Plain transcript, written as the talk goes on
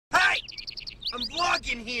I'm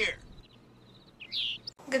vlogging here.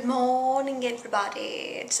 Good morning, everybody.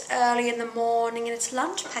 It's early in the morning and it's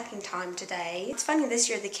lunch packing time today. It's funny, this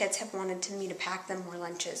year the kids have wanted me to pack them more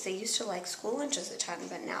lunches. They used to like school lunches a ton,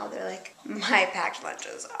 but now they're like, my packed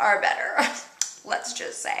lunches are better. Let's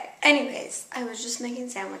just say. Anyways, I was just making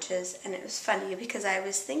sandwiches and it was funny because I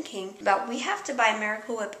was thinking about we have to buy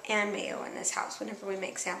Miracle Whip and mayo in this house whenever we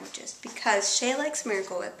make sandwiches because Shay likes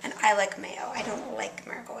Miracle Whip and I like mayo. I don't like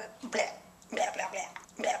Miracle Whip. Blah, blah, blah, blah,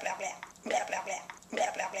 blah, blah, blah, blah, blah, blah.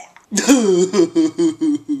 Blah blah blah.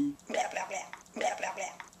 Blah blah blah. Blah blah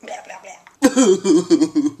blah. Blah blah blah.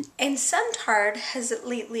 And SHAYTARDS has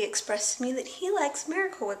lately expressed to me that he likes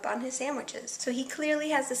Miracle Whip on his sandwiches. So he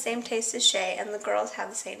clearly has the same taste as Shay, and the girls have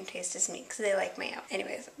the same taste as me because they like mayo.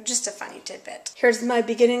 Anyways, just a funny tidbit. Here's my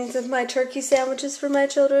beginnings of my turkey sandwiches for my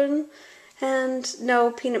children. And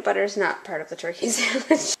no, peanut butter is not part of the turkey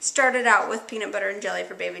sandwich. Started out with peanut butter and jelly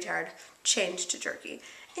for baby tard, changed to turkey.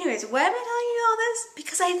 Anyways, why am I telling you all this?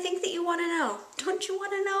 Because I think that you want to know. Don't you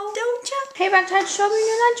want to know? Don't you? Hey, Backtard, show me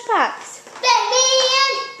your lunchbox.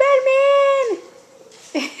 Batman!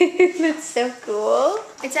 That's so cool.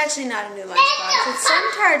 It's actually not a new lunchbox. It's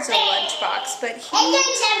SHAYTARDS' old lunchbox, but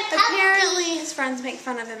apparently his friends make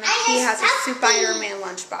fun of him and he has a Spider-Man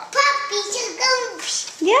lunchbox.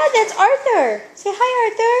 Yeah, that's Arthur. Say hi,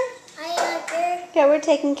 Arthur. Hi, Arthur. Yeah, we're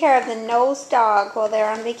taking care of the nose dog while they're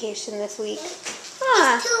on vacation this week.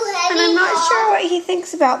 Huh. And I'm not sure what he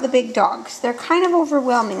thinks about the big dogs. They're kind of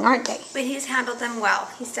overwhelming, aren't they? But he's handled them well.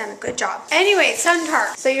 He's done a good job. Anyway,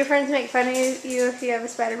 SHAYTARDS. So your friends make fun of you if you have a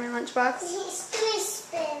Spider-Man lunchbox? He's too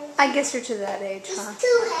spin. I guess you're to that age, huh? He's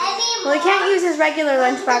too heavy. Well, he can't use his regular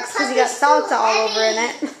lunchbox because he got salsa all over in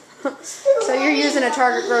it. So you're using a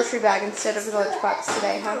Target grocery bag instead of the lunchbox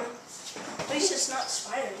today, huh? At least it's not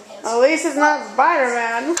Spider-Man. At least it's not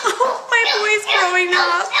Spider-Man. Oh, my boy's growing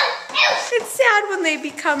up. It's sad when they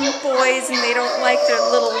become boys and they don't like their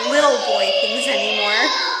little boy things anymore.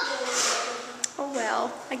 Oh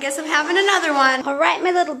well, I guess I'm having another one. All right,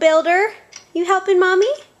 my little builder. You helping Mommy?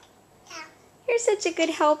 Yeah. You're such a good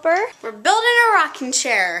helper. We're building a rocking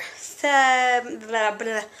chair. Blah,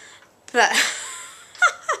 blah, blah.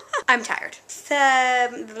 I'm tired.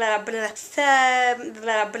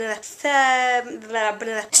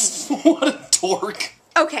 What a dork.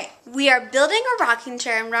 Okay, we are building a rocking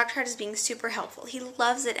chair and Backtard is being super helpful. He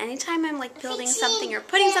loves it. Anytime I'm like building something or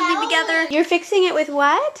putting something together. You're fixing it with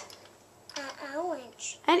what? An Allen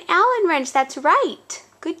wrench. An Allen wrench, that's right.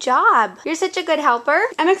 Good job. You're such a good helper.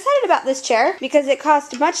 I'm excited about this chair because it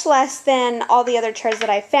cost much less than all the other chairs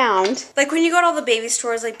that I found. Like when you go to all the baby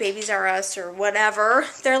stores like Babies R Us or whatever,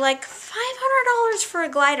 they're like $500 for a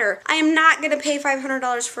glider. I am not gonna pay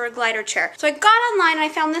 $500 for a glider chair. So I got online and I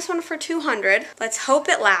found this one for $200. Let's hope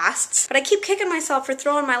it lasts. But I keep kicking myself for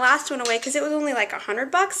throwing my last one away because it was only like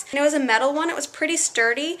 $100. And it was a metal one. It was pretty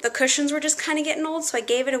sturdy. The cushions were just kind of getting old, so I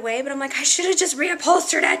gave it away. But I'm like, I should have just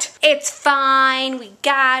reupholstered it. It's fine. We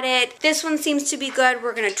got it. This one seems to be good.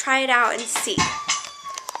 We're gonna try it out and see.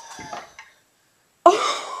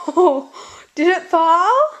 Oh, did it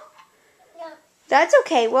fall? Yeah. That's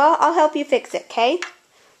okay. Well, I'll help you fix it, okay?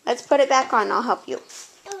 Let's put it back on. I'll help you.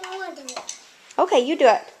 I don't want to do it. Okay, you do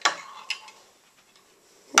it.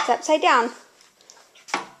 It's upside down.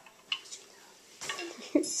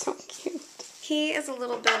 You're so cute. He is a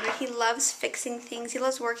little builder. He loves fixing things. He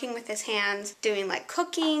loves working with his hands, doing like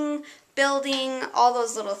cooking, building, all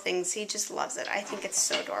those little things. He just loves it. I think it's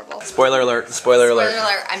so adorable. Spoiler alert, spoiler alert. Spoiler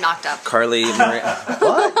alert, I'm knocked up. Carly, Maria.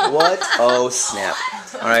 What? What? Oh, snap.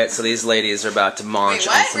 Alright, so these ladies are about to munch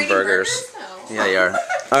on some burgers. No. Yeah, they are.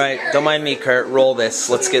 Alright, don't mind me, Kurt. Roll this.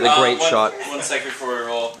 Let's get a great shot. 1 second before we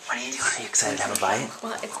roll. What are you doing? Are you excited to have a bite?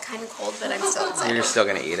 Well, it's kind of cold, but I'm still excited. You're still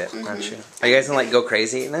gonna eat it, aren't you? Are you guys gonna like go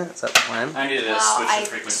crazy eating it? Is that the plan? I need to switch the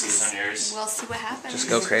frequencies on yours. We'll see what happens. Just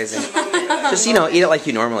go crazy. Just, you know, eat it like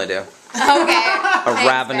you normally do. Okay. A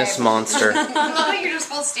ravenous monster. I love how you're just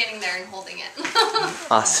both standing there and holding it.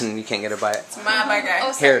 Austin, you can't get a bite. It's my burger.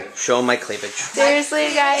 Oh, Here, show my cleavage.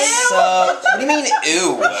 Seriously, guys? So, what do you mean,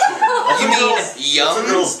 ew? You mean yum?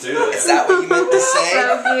 Girls do it. Is that what you meant to say?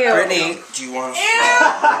 So cute. Brittany, do you want No.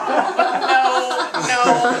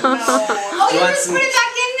 Oh, Do you you want just some- put it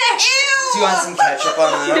back in there. Ew. Do you want some ketchup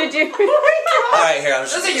on that? Did you? Alright, here, I'm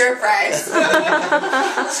just... Those are your fries.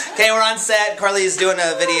 Okay, we're on set. Carly is doing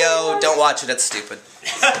a video. Don't watch it, it's stupid.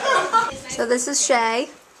 So this is Shay.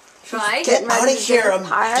 Right? Get out of here, I'm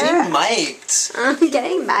Pie. getting mic'd. I'm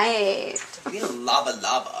getting made. Being lava,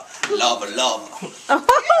 lava. Lava, lava.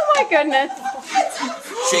 Oh my goodness.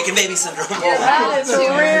 Shaking baby syndrome. That is What are you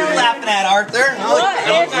really... laughing at, Arthur? What?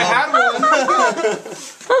 I had one.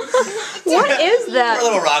 What is A that?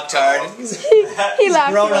 little rock tard. He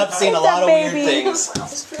laughed. Grown up, seen a lot of weird things.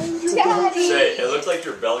 Shay, it looked like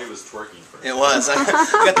your belly was twerking for It was. I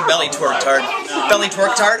got the belly twerk tard. Belly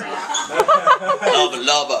twerk tard?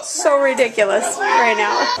 Love us. So ridiculous right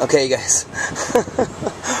now. Okay, you guys.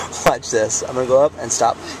 Watch this. I'm gonna go up and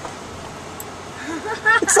stop.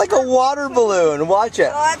 It's like a water balloon. Watch it.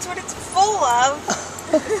 Well, that's what it's full of.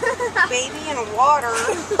 Baby and water.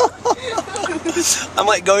 I'm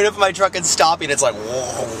like going up in my truck and stopping. It's like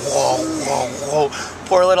whoa, whoa, whoa, whoa.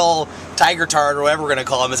 Poor little tiger tard or whatever we're gonna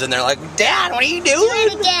call him is in there like, Dad, what are you doing? Do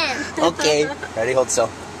it again. Okay. Ready? Hold still.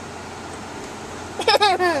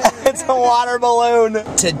 It's a water balloon.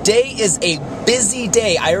 Today is a busy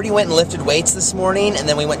day. I already went and lifted weights this morning, and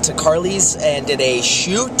then we went to Carly's and did a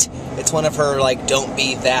shoot. It's one of her, like, don't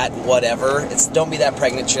be that whatever. It's don't be that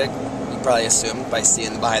pregnant chick. You probably assumed by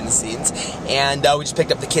seeing the behind the scenes. And we just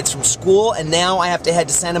picked up the kids from school, and now I have to head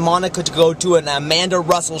to Santa Monica to go to an Amanda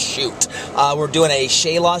Russell shoot. We're doing a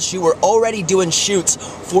shayloss shoot. We're already doing shoots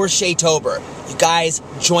for Shaytober. You guys,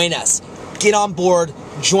 join us. Get on board.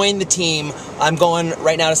 Join the team. I'm going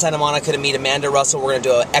right now to Santa Monica to meet Amanda Russell. We're going to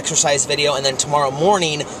do an exercise video, and then tomorrow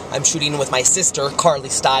morning I'm shooting with my sister, Carly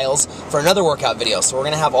Styles, for another workout video. So we're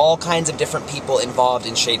going to have all kinds of different people involved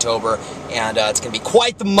in Shaytober, and it's going to be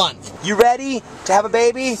quite the month. You ready to have a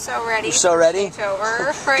baby? So ready. You're so ready?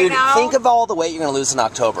 Shaytober right Dude, now. think of all the weight you're going to lose in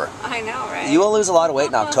October. I know, right? You will lose a lot of weight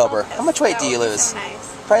in October. How much weight do you lose? So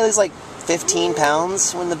nice. Probably lose like 15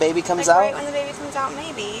 pounds when the baby comes Like out. right when the baby comes out,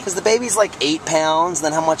 maybe. Because the baby's like 8 pounds, and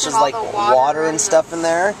then how much is all like the water and stuff in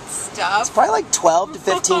there? Stuff. It's probably like 12 to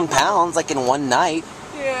 15 pounds, like in one night.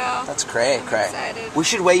 Yeah. That's cray. Excited. We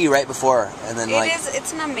should weigh you right before, and then like.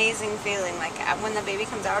 It's an amazing feeling. Like when the baby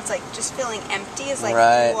comes out, it's like just feeling empty. Is like,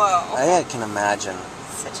 Right. whoa. I can imagine.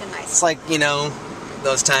 Such a nice. It's like, you know,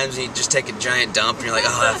 those times you just take a giant dump and you're like,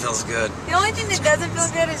 oh, that feels good. The only thing that doesn't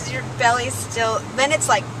feel good is your belly's still. Then it's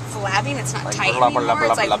like flabbing. It's not Like tight blah, anymore. blah, blah,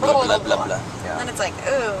 It's like blah, blah, blah, blah, blah. And then it's like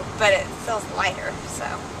ooh, but it feels lighter. So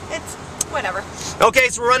it's whatever. Okay,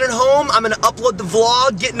 so we're running home. I'm gonna upload the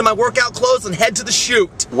vlog, get into my workout clothes, and head to the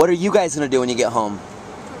shoot. What are you guys gonna do when you get home?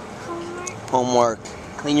 Homework.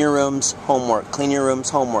 Clean your rooms, homework. Clean your rooms,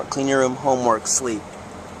 homework. Clean your room, homework, sleep.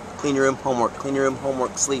 Clean your room, homework. Clean your room,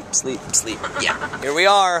 homework, sleep, sleep, sleep. Yeah. Here we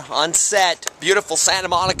are on set. Beautiful Santa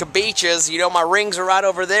Monica beaches. You know my rings are right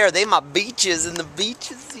over there. They my beaches and the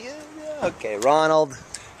beaches. Yeah. Okay, Ronald.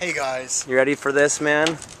 Hey guys. You ready for this,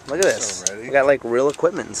 man? Look at this. So ready. We got like real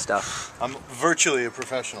equipment and stuff. I'm virtually a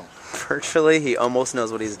professional. Virtually, he almost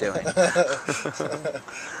knows what he's doing.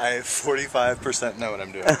 I 45% know what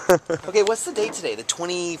I'm doing. Okay, what's the date today? The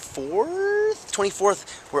 24th?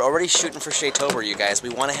 24th. We're already shooting for Shaytober, you guys. We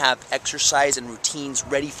want to have exercise and routines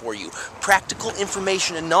ready for you. Practical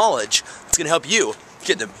information and knowledge that's going to help you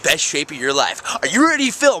get in the best shape of your life. Are you ready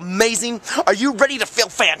to feel amazing? Are you ready to feel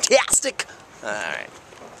fantastic? Alright.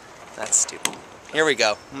 That's stupid. Here we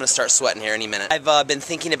go. I'm gonna start sweating here any minute. I've been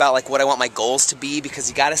thinking about like what I want my goals to be, because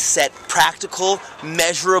you gotta set practical,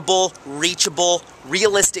 measurable, reachable,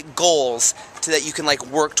 realistic goals so that you can like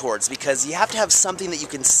work towards, because you have to have something that you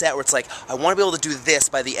can set where it's like, I want to be able to do this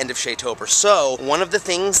by the end of Shaytober. So one of the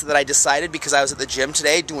things that I decided, because I was at the gym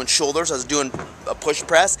today doing shoulders, I was doing a push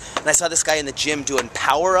press, and I saw this guy in the gym doing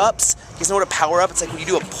power-ups. You guys know what a power-up? It's like when you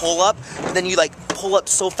do a pull-up, and then you like pull up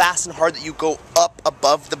so fast and hard that you go up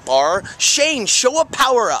above the bar. Shane, show a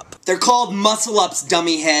power-up. They're called muscle-ups,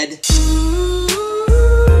 dummy head.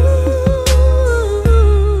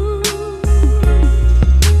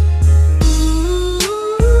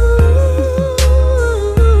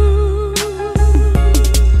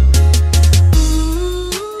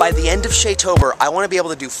 By the end of Shaytober, I want to be able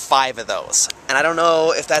to do 5 of those. And I don't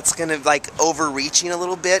know if that's going to like overreaching a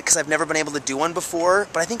little bit, because I've never been able to do one before.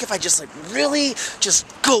 But I think if I just like really just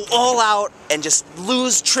go all out and just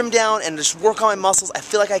trim down and just work on my muscles, I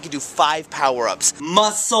feel like I could do 5 power-ups.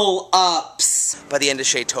 Muscle ups by the end of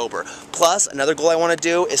Shaytober. Plus, another goal I want to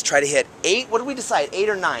do is try to hit 8, what did we decide? 8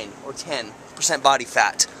 or 9 or 10% body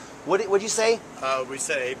fat. What'd you say? We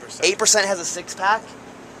said 8%. 8% has a 6-pack?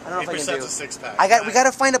 I don't know if I can do. 8%'s a 6-pack. We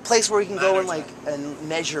gotta find a place where we can go and like and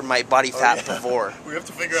measure my body fat before. We have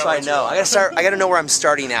to figure out. So I know. I gotta know where I'm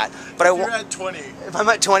starting at. But If you're at 20. If I'm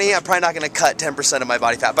at 20, I'm probably not gonna cut 10% of my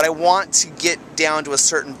body fat. But I want to get down to a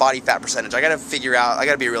certain body fat percentage. I gotta figure out. I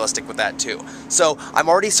gotta be realistic with that too. So I'm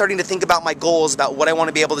already starting to think about my goals, about what I want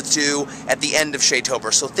to be able to do at the end of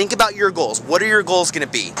Shaytober. So think about your goals. What are your goals gonna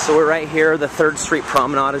be? So we're right here. The 3rd Street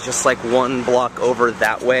Promenade is just like 1 block over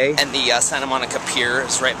that way, and the Santa Monica Pier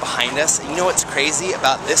is right behind us. You know what's crazy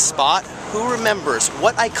about this spot? Who remembers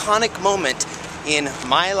what iconic moment in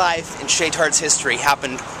my life and SHAYTARDS history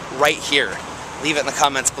happened right here. Leave it in the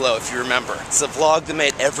comments below if you remember. It's a vlog that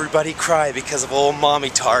made everybody cry because of old Mommy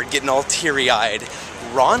Tard getting all teary-eyed.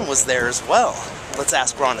 Ron was there as well. Let's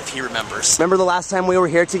ask Ron if he remembers. Remember the last time we were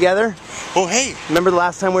here together? Oh, hey. Remember the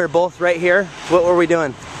last time we were both right here? What were we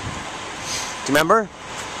doing? Do you remember?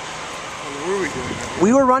 What were we doing?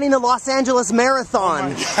 We were running the Los Angeles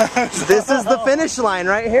Marathon. Oh this is the finish line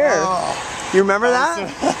right here. Oh, you remember that?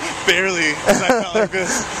 barely. I felt like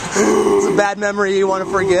this. It's a bad memory you want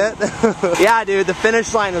to forget. Yeah, dude, the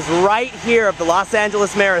finish line was right here of the Los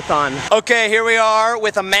Angeles Marathon. Okay, here we are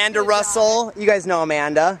with Amanda Russell. You guys know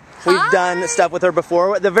Amanda. We've done stuff with her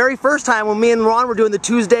before. The very first time when me and Ron were doing the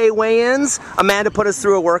Tuesday weigh-ins, Amanda put us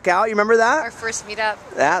through a workout. You remember that? Our first meetup.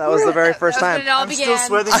 Yeah, that was the very first time. When it all I'm began.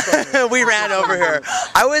 still sweating from it. We ran over here.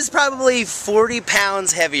 I was probably 40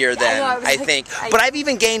 pounds heavier then, I think. But I've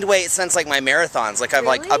even gained weight since like my marathons. Like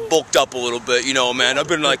I've bulked up a little bit, you know, man. I've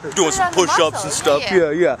been like doing some push-ups and stuff.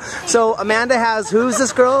 Yeah. So Amanda has, who's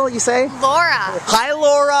this girl you say? Laura. Hi,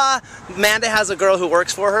 Laura. Amanda has a girl who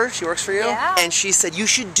works for her. She works for you. Yeah. And she said, you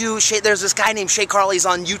should do, there's this guy named Shay Carley's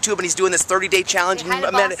on YouTube and he's doing this 30-day challenge. Hi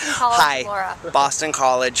to Boston College, Laura. Boston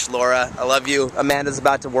College, Laura. I love you. Amanda's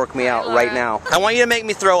about to work me out right now. I want you to make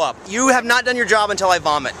me throw up. You have not done your job until I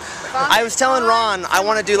vomit. I was telling Ron, I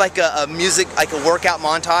want to do like a music, like a workout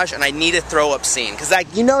montage, and I need a throw up scene. Because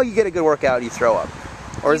like, you know you get a good workout, you throw up.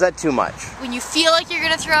 Or is that too much? When you feel like you're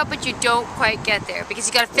going to throw up, but you don't quite get there. Because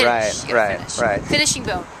you got to finish. Right. Finishing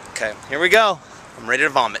bone. Okay, here we go. I'm ready to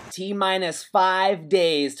vomit. T-minus 5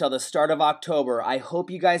 days till the start of October. I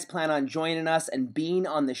hope you guys plan on joining us and being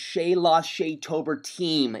on the shayloss Shaytober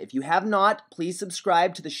team. If you have not, please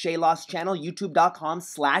subscribe to the shayloss channel,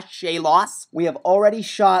 youtube.com/shayloss. We have already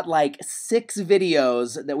shot like 6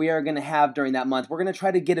 videos that we are going to have during that month. We're going to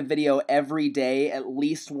try to get a video every day, at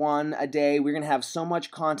least one a day. We're going to have so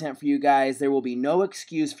much content for you guys. There will be no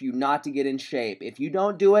excuse for you not to get in shape. If you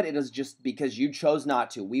don't do it, it is just because you chose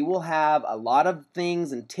not to. We will have a lot of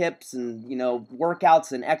things and tips and, you know,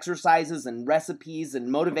 workouts and exercises and recipes and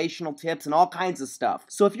motivational tips and all kinds of stuff.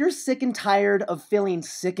 So if you're sick and tired of feeling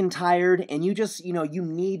sick and tired and you just, you know, you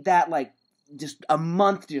need that like just a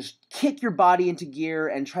month to just kick your body into gear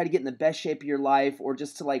and try to get in the best shape of your life, or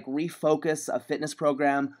just to like refocus a fitness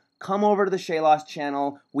program, come over to the shayloss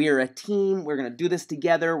channel. We are a team. We're going to do this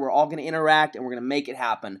together. We're all going to interact and we're going to make it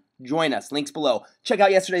happen. Join us. Links below. Check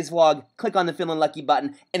out yesterday's vlog. Click on the Feeling Lucky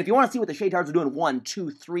button. And if you want to see what the SHAYTARDS are doing 1,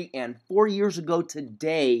 2, 3, and 4 years ago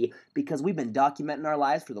today, because we've been documenting our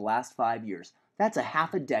lives for the last 5 years. That's a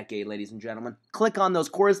half a decade, ladies and gentlemen. Click on those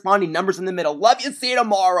corresponding numbers in the middle. Love you. See you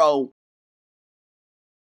tomorrow.